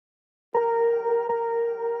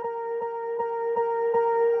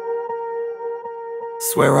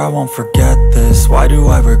Swear I won't forget this, why do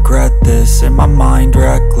I regret this? In my mind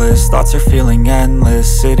reckless, thoughts are feeling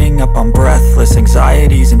endless. Sitting up, I'm breathless,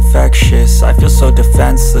 anxiety's infectious. I feel so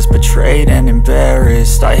defenseless, betrayed and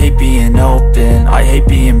embarrassed. I hate being open, I hate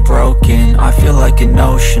being broken. I feel like an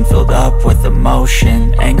ocean, filled up with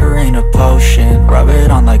emotion. Anger ain't a potion, rub it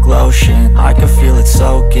on like lotion. I can feel it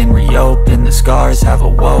soaking, reopen, the scars have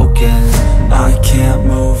awoken. I can't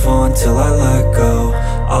move on till I let go.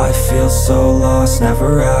 I feel so lost,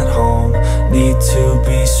 never at home. Need to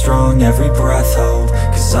be strong, every breath hold.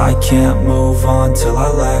 Cause I can't move on till I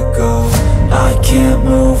let go. I can't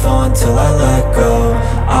move on till I let go.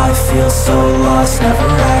 I feel so lost, never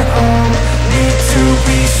at home. Need to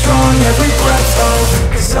be strong, every breath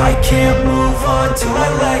hold. Cause I can't move on till I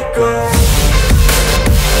let go.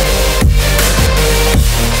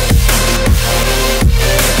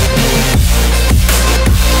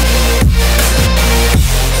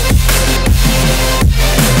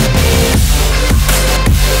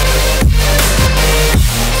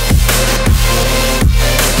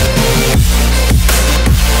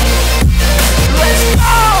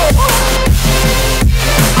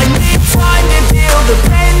 The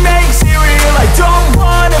pain makes it real, I don't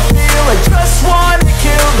wanna feel. I just wanna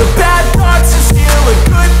kill the bad thoughts and steal a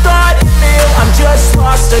good thought and meal. I'm just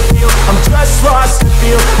lost, I feel, I'm just lost, I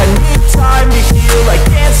feel. I need time to heal, I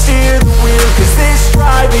can't steer the wheel. Cause this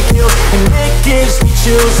drive it kills, and it gives me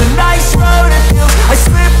chills. A nice road it feels, I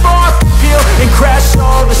slip off the peel and crash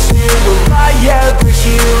all the steel. Will I ever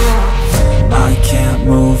heal? I can't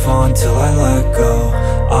move on till I let go.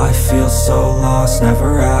 I feel so lost,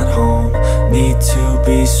 never at home. Need to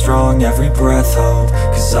be strong, every breath hold.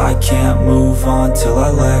 Cause I can't move on till I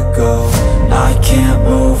let go. I can't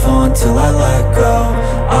move on till I let go.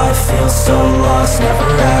 I feel so lost, never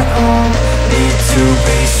at home. Need to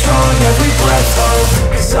be strong, every breath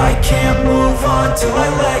hold. Cause I can't move on till I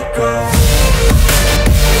let go.